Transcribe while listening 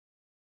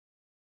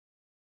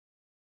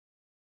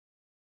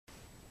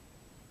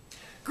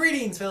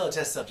Greetings, fellow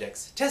test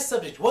subjects. Test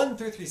subject 1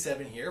 through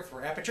 37 here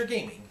for Aperture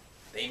Gaming.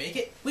 They make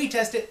it, we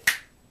test it,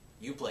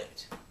 you play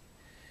it.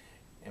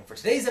 And for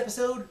today's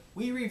episode,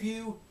 we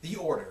review The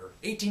Order,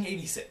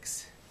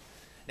 1886.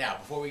 Now,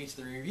 before we get to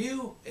the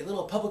review, a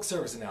little public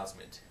service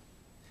announcement.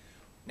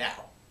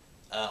 Now,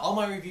 all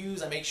my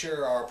reviews I make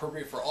sure are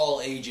appropriate for all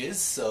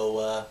ages,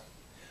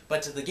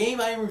 but the game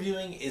I am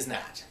reviewing is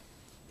not.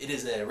 It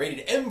is a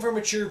rated M for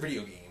mature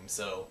video game,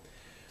 so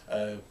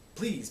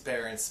please,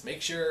 parents,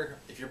 make sure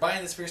if you're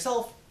buying this for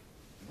yourself,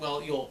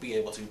 well, you'll be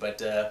able to,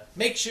 but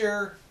make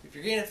sure if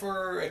you're getting it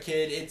for a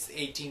kid,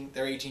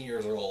 they're 18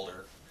 years or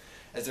older,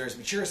 as there is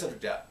mature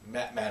subject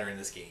matter in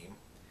this game,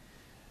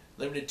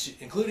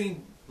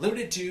 including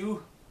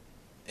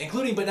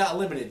but not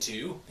limited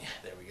to. Yeah,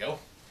 there we go.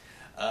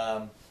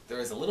 There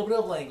is a little bit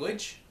of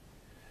language.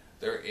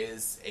 There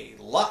is a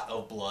lot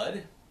of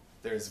blood.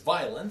 There's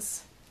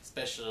violence,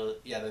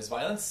 there's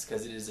violence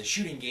because it is a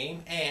shooting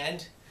game,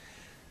 and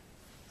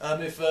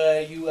if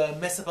you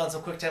mess up on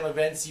some quick time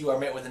events, you are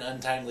met with an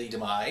untimely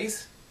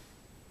demise.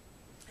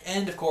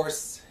 And of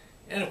course,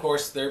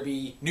 there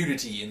be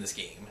nudity in this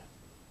game.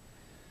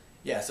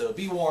 Yeah, so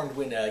be warned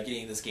when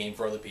getting this game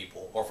for other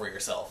people or for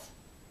yourself.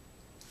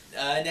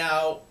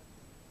 Now,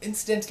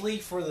 incidentally,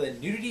 for the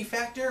nudity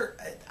factor,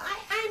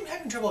 I'm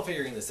having trouble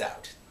figuring this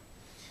out.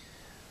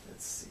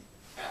 Let's see.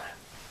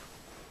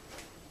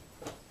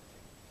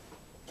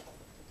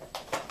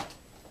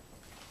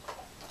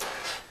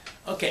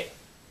 Okay,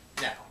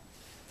 now,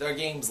 there are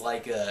games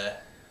like,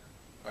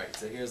 alright,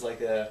 so here's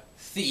like a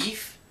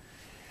Thief,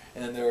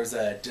 and then there was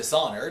a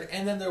Dishonored,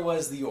 and then there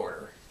was The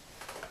Order.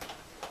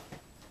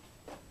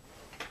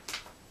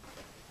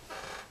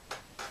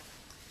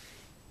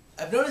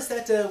 I've noticed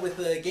that with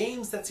the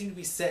games that seem to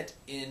be set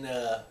in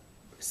the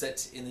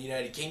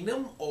United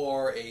Kingdom,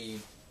 or a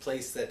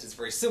place that is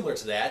very similar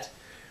to that,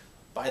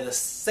 by the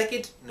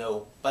second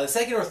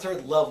or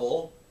third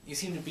level, you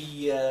seem to be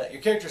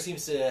your character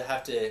seems to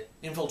have to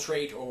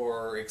infiltrate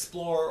or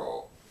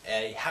explore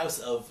a House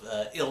of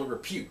Ill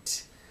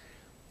Repute.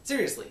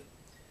 Seriously,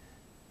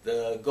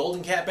 the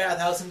Golden Cat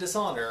Bathhouse in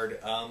Dishonored,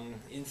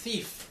 in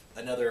Thief,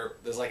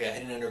 there's like a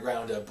hidden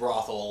underground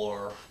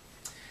brothel,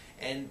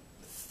 and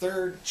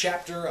third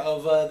chapter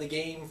of the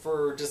game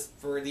for the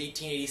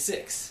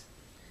 1886.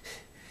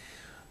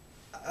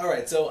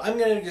 Alright, so I'm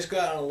going to just go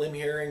out on a limb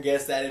here and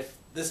guess that if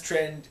this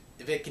trend,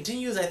 if it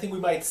continues, I think we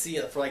might see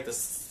it for like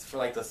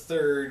the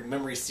third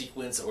memory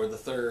sequence, or the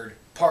third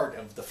part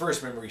of the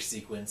first memory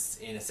sequence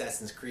in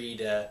Assassin's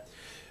Creed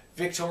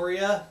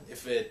Victoria,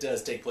 if it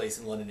does take place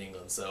in London,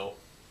 England. So,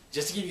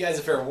 just to give you guys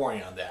a fair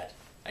warning on that.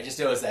 I just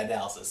noticed that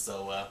analysis,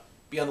 so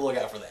be on the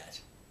lookout for that.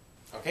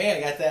 Okay,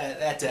 I got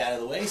that out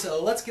of the way,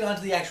 so let's get on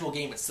to the actual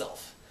game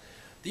itself.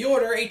 The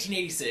Order,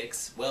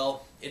 1886,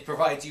 well, it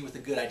provides you with a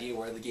good idea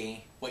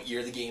what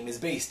year the game is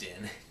based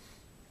in.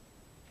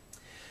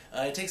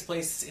 It takes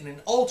place in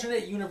an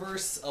alternate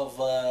universe of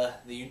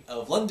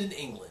London,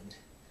 England.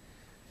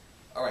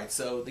 Alright,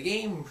 so the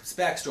game's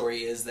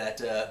backstory is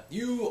that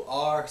you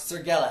are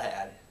Sir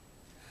Galahad,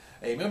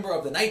 a member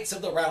of the Knights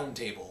of the Round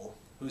Table,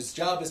 whose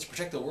job is to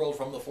protect the world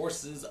from the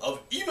forces of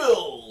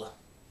evil.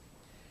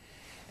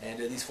 And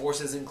these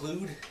forces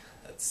include,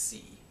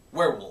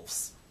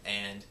 werewolves,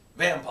 and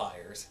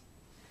vampires,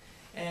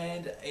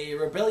 and a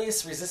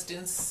rebellious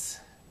resistance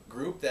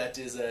group that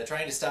is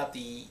trying to stop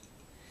the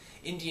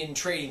Indian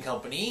Trading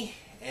Company,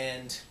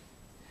 and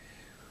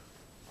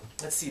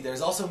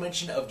there's also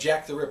mention of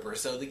Jack the Ripper.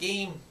 So the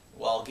game,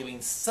 while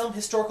giving some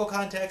historical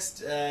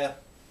context,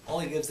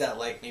 only gives that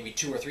like maybe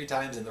 2 or 3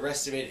 times, and the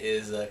rest of it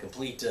is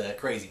complete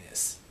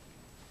craziness.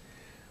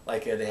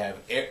 Like they have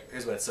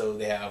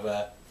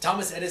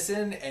Thomas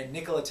Edison and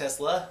Nikola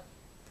Tesla.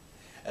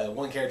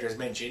 One character is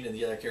mentioned, and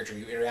the other character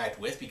you interact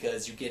with,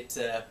 because you get,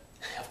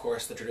 of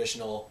course, the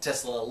traditional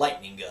Tesla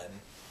lightning gun.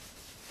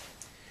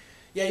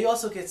 Yeah, you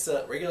also get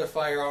regular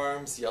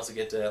firearms. You also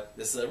get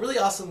this really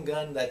awesome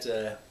gun that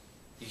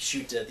you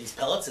shoot these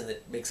pellets, and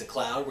it makes a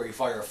cloud where you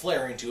fire a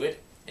flare into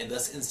it, and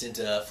thus instant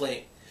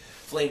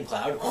flame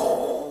cloud.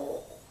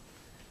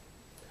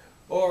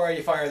 Or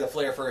you fire the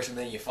flare first, and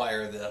then you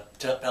fire the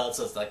pellets,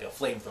 so it's like a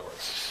flamethrower.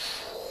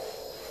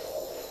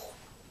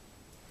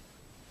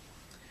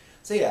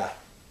 So yeah.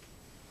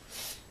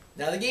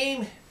 Now the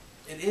game,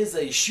 it is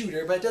a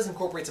shooter, but it does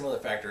incorporate some other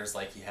factors,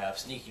 like you have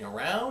sneaking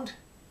around,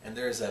 and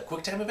there's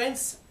quick time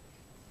events.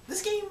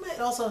 This game,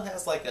 it also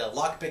has like a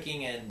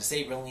lockpicking and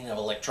disabling of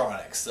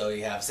electronics. So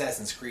you have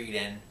Assassin's Creed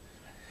and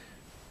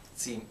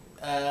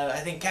I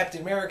think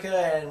Captain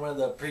America and one of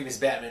the previous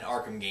Batman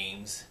Arkham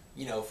games,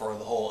 for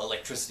the whole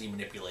electricity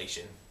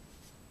manipulation.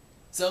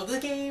 So the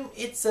game, I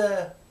guess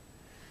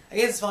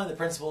it's following the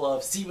principle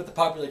of see what the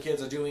popular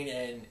kids are doing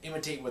and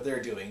imitate what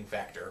they're doing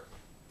factor.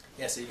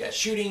 Yeah, so you got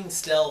shooting,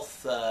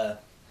 stealth,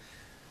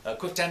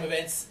 quick time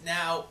events.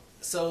 Now,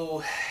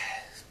 so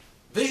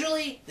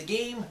visually, the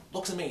game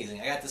looks amazing.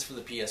 I got this for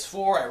the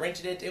PS4, I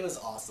rented it, it was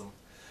awesome.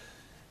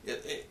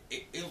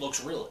 It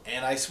looks real,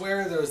 and I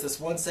swear there was this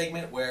one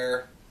segment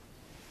where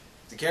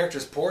the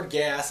characters poured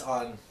gas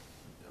on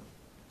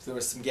So there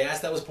was some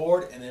gas that was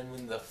poured, and then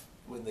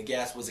when the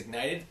gas was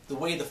ignited, the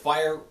way the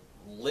fire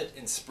lit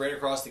and spread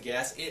across the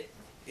gas, it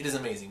is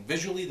amazing.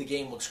 Visually, the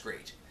game looks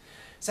great.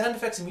 Sound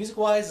effects and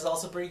music-wise is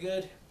also pretty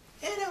good.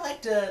 And I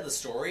liked the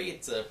story.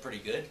 It's pretty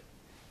good.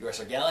 You are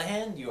Sir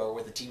Galahad. You are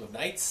with a team of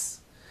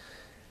knights.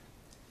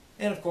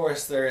 And of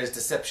course, there is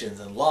deceptions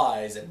and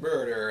lies and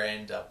murder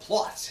and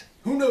plot.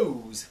 Who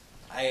knows?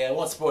 I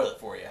won't spoil it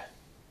for you.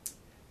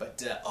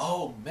 But,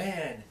 oh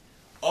man.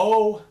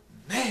 Oh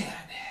man.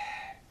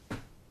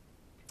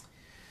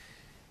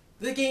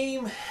 The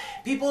game,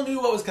 people knew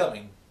what was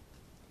coming.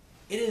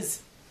 It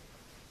is,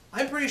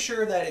 I'm pretty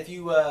sure that if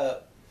you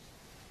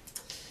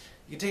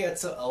take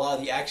out a lot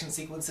of the action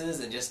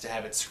sequences and just to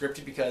have it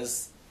scripted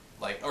because,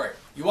 like, alright,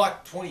 you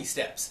walk 20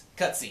 steps,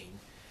 cutscene.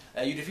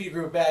 You defeat a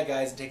group of bad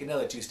guys and take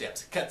another 2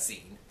 steps,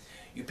 cutscene.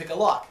 You pick a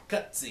lock,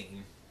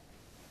 cutscene.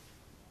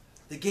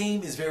 The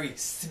game is very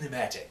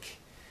cinematic.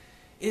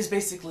 It is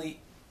basically,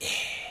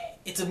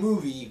 it's a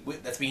movie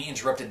that's being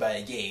interrupted by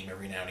a game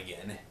every now and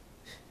again.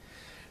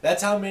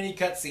 That's how many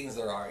cutscenes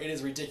there are. It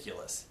is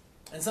ridiculous.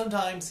 And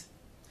sometimes,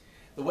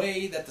 the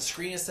way that the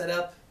screen is set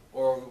up,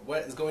 or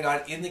what is going on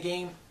in the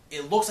game,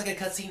 it looks like a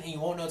cutscene and you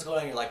won't know what's going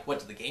on. You're like, what,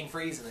 did the game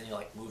freeze? And then you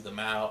like move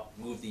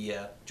the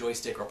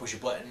joystick or push a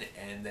button,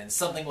 and then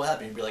something will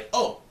happen. You'll be like,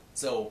 oh,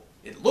 so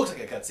it looks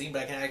like a cutscene,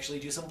 but I can actually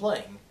do some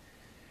playing.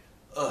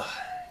 Ugh.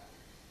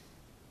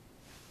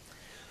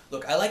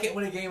 Look, I like it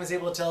when a game is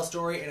able to tell a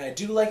story, and I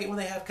do like it when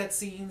they have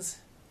cutscenes.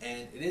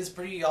 And it is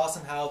pretty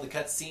awesome how the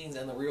cutscenes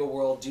and the real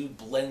world do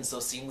blend so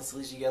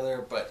seamlessly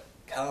together, but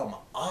come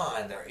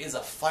on, there is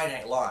a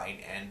finite line,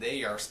 and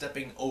they are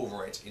stepping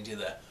over it into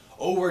the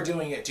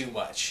overdoing it too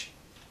much.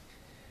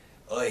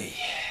 Oy.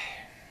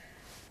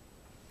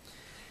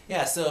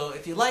 Yeah, so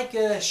if you like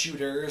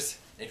shooters,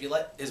 if you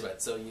like,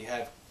 so you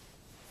have,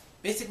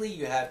 basically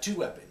you have 2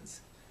 weapons.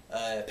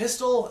 A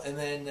pistol and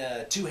then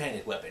a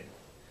 2-handed weapon.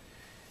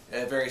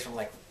 It varies from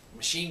like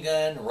machine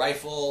gun,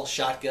 rifle,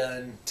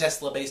 shotgun,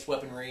 Tesla-based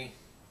weaponry.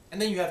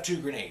 And then you have 2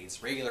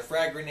 grenades. Regular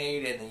frag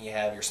grenade, and then you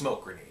have your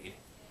smoke grenade.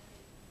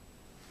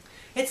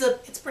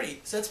 It's pretty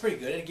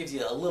good. It gives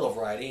you a little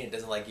variety, and it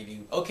doesn't like give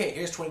you, okay,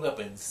 here's 20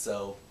 weapons,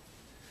 so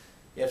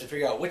you have to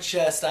figure out which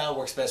style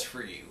works best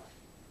for you.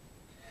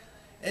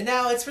 And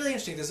now it's really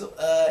interesting. There's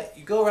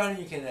you go around and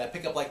you can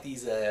pick up like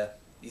these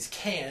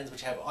cans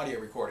which have audio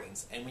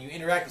recordings, and when you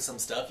interact with some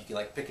stuff, you can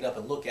like pick it up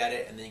and look at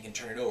it, and then you can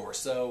turn it over.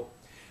 So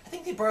I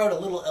think they borrowed a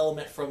little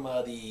element from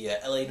the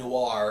LA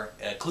Noire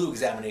clue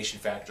examination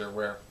factor,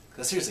 where,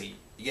 because seriously,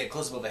 you get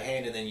close up of a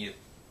hand and then you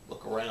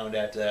look around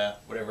at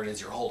whatever it is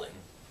you're holding.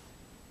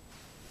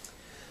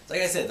 So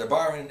like I said, they're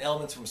borrowing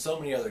elements from so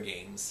many other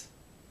games.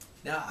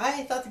 Now,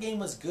 I thought the game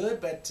was good,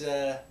 but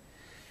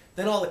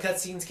then all the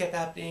cutscenes kept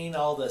happening,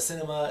 all the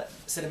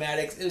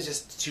cinematics, it was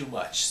just too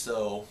much.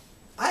 So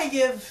I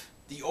give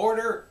The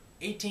Order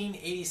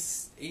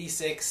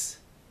 1886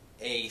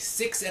 a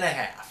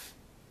 6.5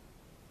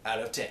 out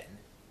of 10.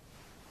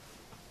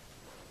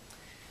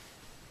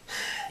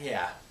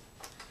 Yeah.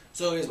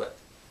 So here's what.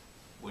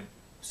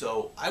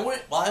 So I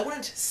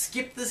wouldn't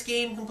skip this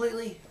game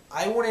completely.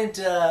 I wouldn't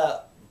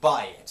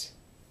buy it.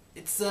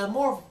 It's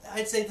more,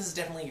 I'd say this is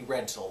definitely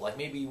rental, like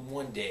maybe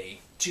 1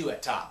 day, 2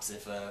 at tops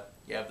if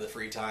you have the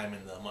free time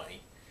and the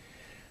money.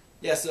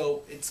 Yeah,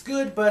 so it's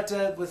good, but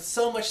with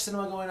so much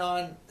cinema going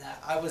on,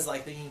 I was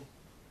like thinking,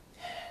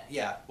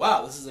 yeah,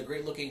 wow, this is a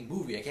great looking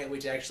movie. I can't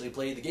wait to actually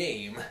play the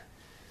game.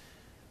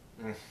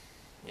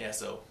 Yeah,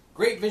 so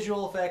great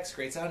visual effects,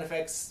 great sound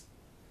effects,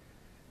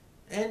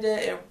 and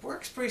it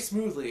works pretty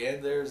smoothly.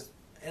 And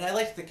I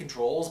like the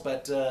controls,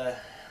 but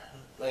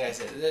like I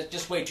said, there's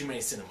just way too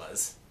many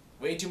cinemas,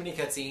 way too many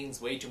cutscenes,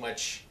 way too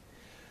much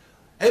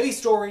heavy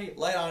story,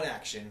 light on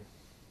action.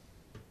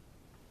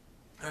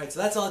 Alright, so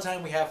that's all the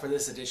time we have for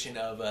this edition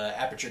of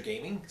Aperture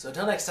Gaming. So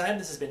until next time,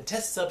 this has been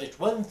Test Subject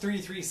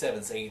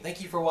 1337 saying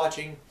thank you for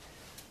watching,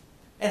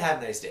 and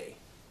have a nice day.